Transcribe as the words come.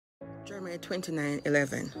Jeremiah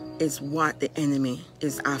 29:11 is what the enemy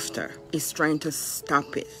is after. He's trying to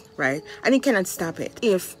stop it, right? And he cannot stop it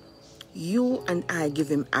if you and I give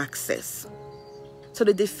him access. So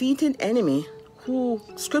the defeated enemy, who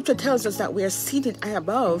scripture tells us that we are seated high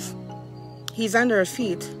above, he's under our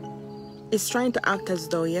feet, is trying to act as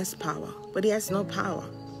though he has power, but he has no power.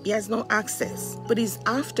 He has no access, but he's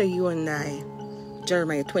after you and I.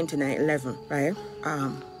 Jeremiah 29:11, right?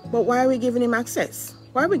 But why are we giving him access?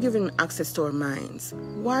 Why are we giving him access to our minds?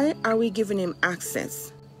 Why are we giving him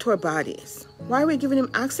access to our bodies? Why are we giving him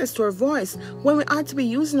access to our voice when we ought to be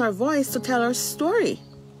using our voice to tell our story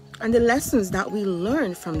and the lessons that we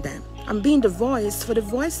learn from them, and being the voice for the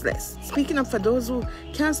voiceless, speaking up for those who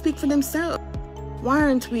can't speak for themselves? Why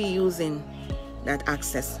aren't we using that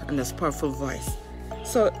access and this powerful voice?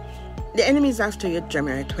 So the enemy is after you,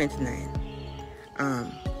 Jeremiah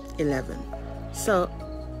 29:11. So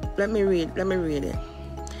let me read it.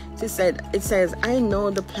 It says, I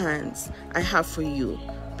know the plans I have for you,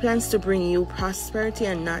 plans to bring you prosperity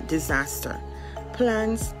and not disaster,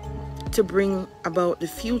 plans to bring about the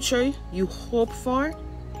future you hope for.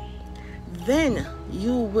 Then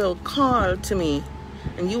you will call to me,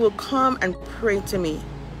 and you will come and pray to me,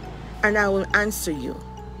 and I will answer you.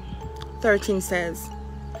 13 says,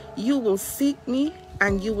 you will seek me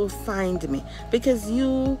and you will find me, because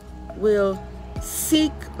you will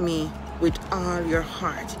seek me with all your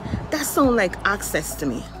heart. That sounds like access to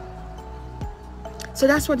me. So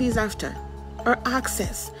that's what he's after, our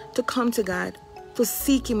access to come to God, to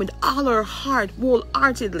seek him with all our heart,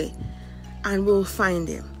 wholeheartedly, and we'll find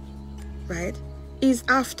him, right? He's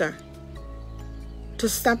after to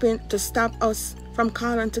stop us from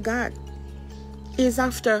calling to God. He's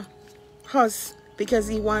after us because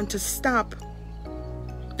he wants to stop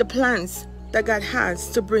the plans that God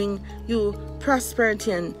has to bring you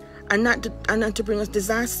prosperity and not to bring us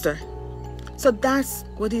disaster. So that's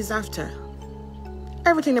what he's after.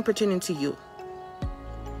 Everything that pertaining to you.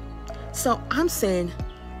 So I'm saying,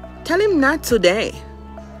 tell him not today.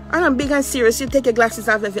 And I'm big and serious. You take your glasses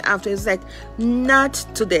off if you have to. It's like, not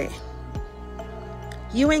today.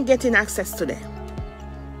 You ain't getting access today.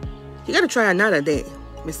 You got to try another day,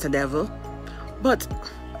 Mr. Devil. But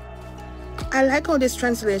I like how this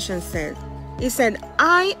translation said. He said,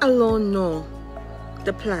 I alone know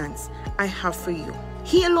the plans I have for you.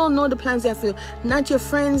 He alone knows the plans I have for you. Not your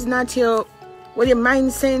friends, not your, what your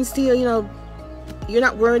mind saying to you, you're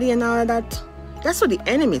not worthy and all of that. That's what the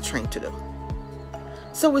enemy is trying to do.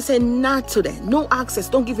 So we say, not today. No access.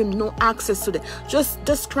 Don't give him no access today.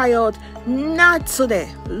 Just cry out, not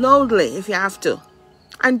today, loudly if you have to.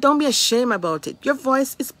 And don't be ashamed about it. Your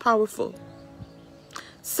voice is powerful.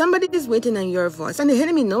 Somebody is waiting on your voice, and the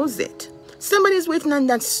enemy knows it. Somebody is waiting on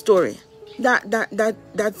that story,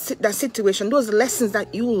 that situation, those lessons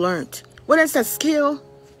that you learned. Whether it's a skill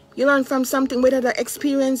you learn from something, whether that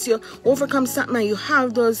experience you overcome something and you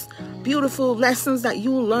have those beautiful lessons that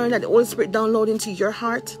you learn that the Holy Spirit download into your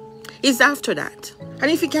heart, is after that. And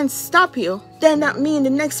if he can stop you, then that means the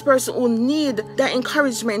next person who need that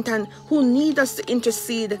encouragement and who need us to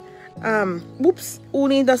intercede, who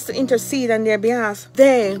need us to intercede on their behalf,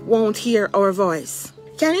 they won't hear our voice.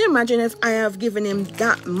 Can you imagine if I have given him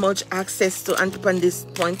that much access to upon this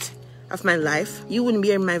point of my life? You wouldn't be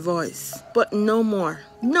hearing my voice. But no more.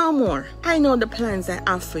 No more. I know the plans I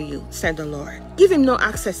have for you, said the Lord. Give him no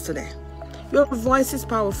access today. Your voice is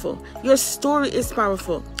powerful. Your story is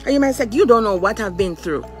powerful. And you might say, you don't know what I've been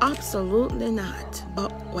through. Absolutely not.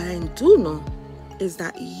 But what I do know is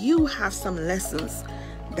that you have some lessons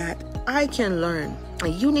that I can learn,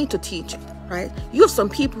 and you need to teach it, right? You have some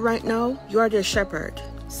people right now, you are their shepherd.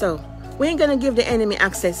 So we ain't gonna give the enemy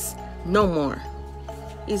access no more.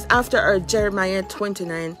 He's after our Jeremiah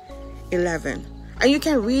 29:11. And you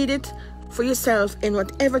can read it for yourself in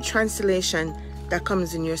whatever translation that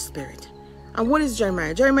comes in your spirit. And what is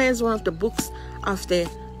Jeremiah? Jeremiah is one of the books of the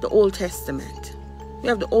Old Testament. We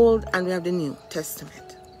have the Old and we have the New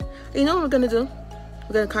Testament. You know what we're gonna do?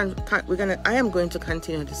 I am going to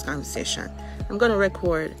continue this conversation. I'm going to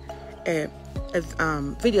record a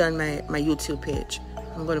video on my YouTube page.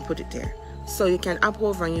 I'm going to put it there, so you can up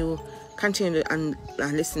over and you continue and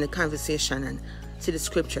listen to the conversation and see the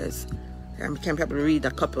scriptures. You can probably read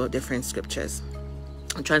a couple of different scriptures,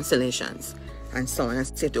 translations, and so on, and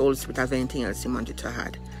see if the Holy Spirit have anything else you wanted to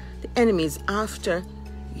add. The enemy is after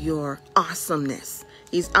your awesomeness.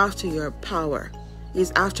 He's after your power.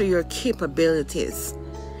 He's after your capabilities.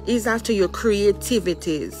 He's after your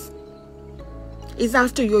creativities. He's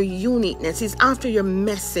after your uniqueness. He's after your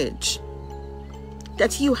message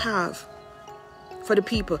that you have for the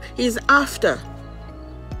people. He's after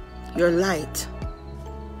your light.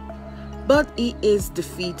 but he is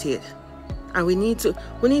defeated. And we need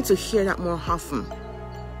to hear that more often.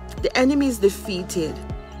 The enemy is defeated.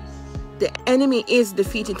 The enemy is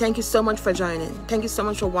defeated. Thank you so much for joining. Thank you so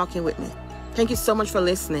much for walking with me. Thank you so much for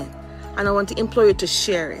listening. And I want to implore you to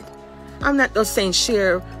share it. I'm not just saying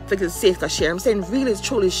share for the sake of share. I'm saying really,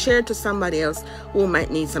 truly share to somebody else who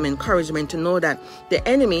might need some encouragement to know that the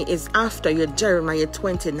enemy is after you. Jeremiah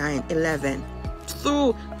 29:11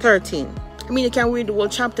 through 13. I mean, you can read the whole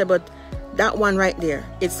chapter, but that one right there,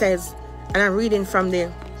 it says, and I'm reading from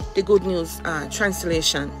the Good News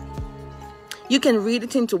translation. You can read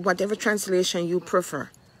it into whatever translation you prefer,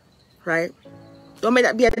 right? Don't make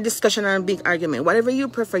that be a discussion and a big argument. Whatever you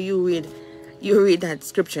prefer, you read that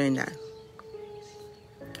scripture in that.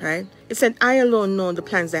 Right? It said, I alone know the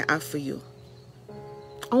plans I have for you.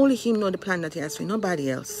 Only him know the plan that he has for you, nobody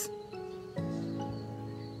else.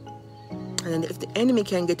 And then if the enemy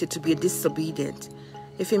can get it to be disobedient,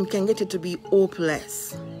 if him can get it to be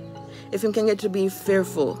hopeless, if him can get it to be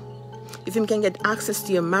fearful, if him can get access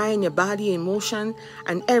to your mind, your body, your emotion,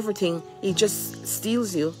 and everything, he just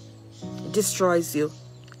steals you, destroys you.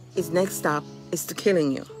 His next stop is to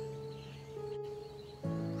killing you.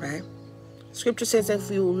 Right? Scripture says,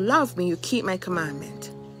 if you love me, you keep my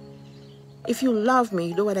commandment. If you love me,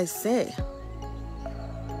 you do what I say.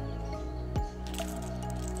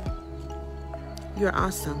 You're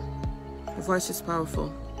awesome. Your voice is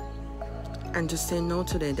powerful. And just say no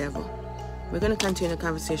to the devil. We're going to continue the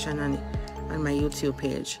conversation on my YouTube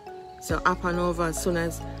page. So up and over, as soon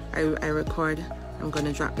as I record, I'm going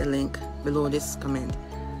to drop the link below this comment.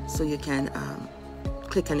 So you can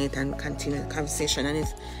click on it and continue the conversation. And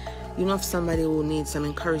if you know of somebody who needs some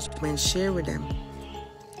encouragement, share with them.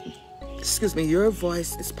 Excuse me, your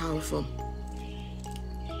voice is powerful.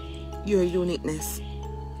 Your uniqueness,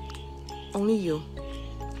 only you.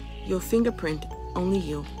 Your fingerprint, only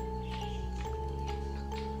you.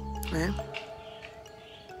 Right?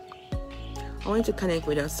 I want you to connect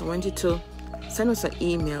with us. I want you to send us an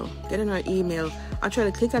email. Get in our email. I'll try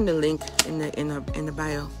to click on the link in the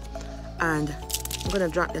bio, and I'm gonna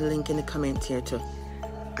drop the link in the comment here too.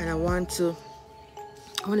 And I want to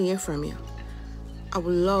hear from you. I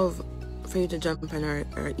would love for you to jump on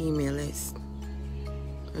our email list,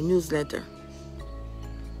 our newsletter,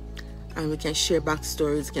 and we can share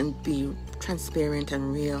backstories, can be transparent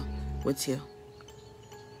and real with you.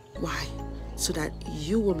 Why? So that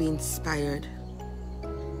you will be inspired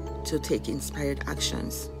to take inspired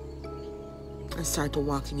actions and start to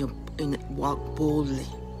walk walk boldly.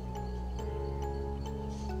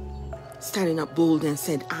 Standing up bold and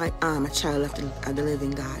said, I am a child of the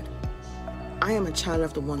living God. I am a child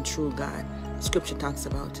of the one true God. Scripture talks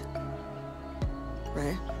about,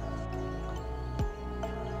 right?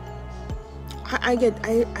 I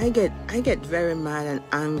get very mad and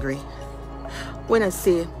angry when I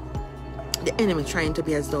see the enemy trying to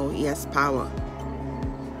be as though he has power.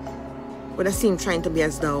 When I see him trying to be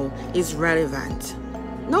as though he's relevant.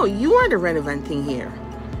 No, you are the relevant thing here.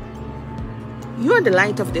 You are the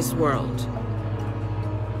light of this world.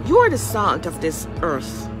 You are the salt of this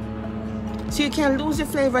earth. So you can't lose your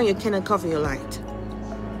flavor and you cannot cover your light.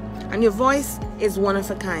 And your voice is one of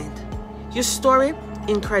a kind. Your story,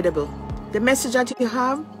 incredible. The message that you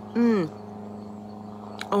have,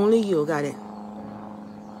 only you got it.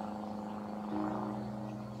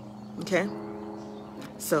 Okay?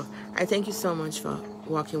 So, I thank you so much for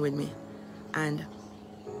walking with me. And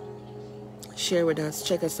share with us.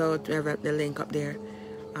 Check us out. We have the link up there.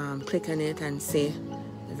 Click on it and see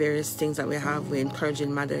the various things that we have. We're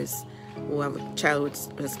encouraging mothers who have a child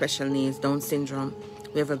with special needs, Down syndrome.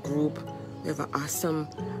 We have a group. We have an awesome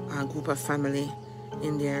group of family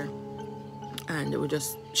in there. And we're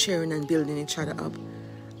just sharing and building each other up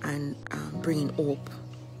and bringing hope.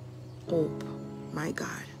 Hope, my God.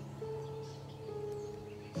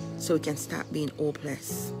 So we can stop being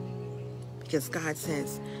hopeless. Because God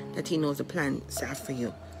says that He knows the plans to have for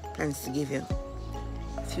you. Plans to give you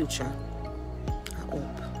a future, a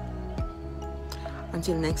hope.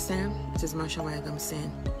 Until next time, this is Marsha Weigum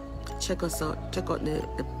saying, check us out. Check out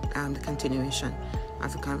the continuation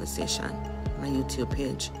of the conversation on my YouTube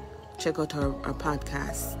page. Check out our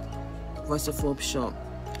podcast, Voice of Hope Show.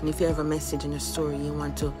 And if you have a message in your story, if you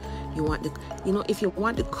want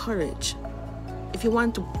the courage, if you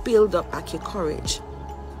want to build up back your courage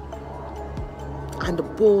and the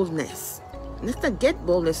boldness, let's not get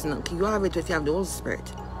boldness now, you have it if you have the Holy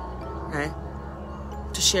Spirit, right?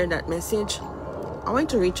 To share that message, I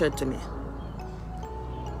want you to reach out to me.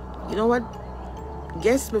 You know what?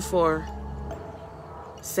 Guests before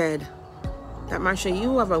said that, Marsha,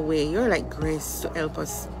 you have a way, you're like grace to help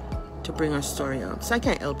us to bring our story out. So I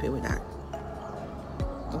can't help you with that.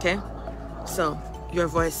 Okay? So your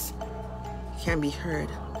voice can be heard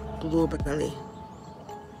globally.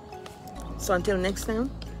 So until next time,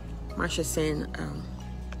 Marsha saying,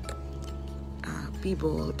 be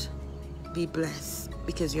bold, be blessed,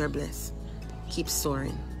 because you're blessed. Keep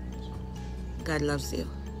soaring. God loves you.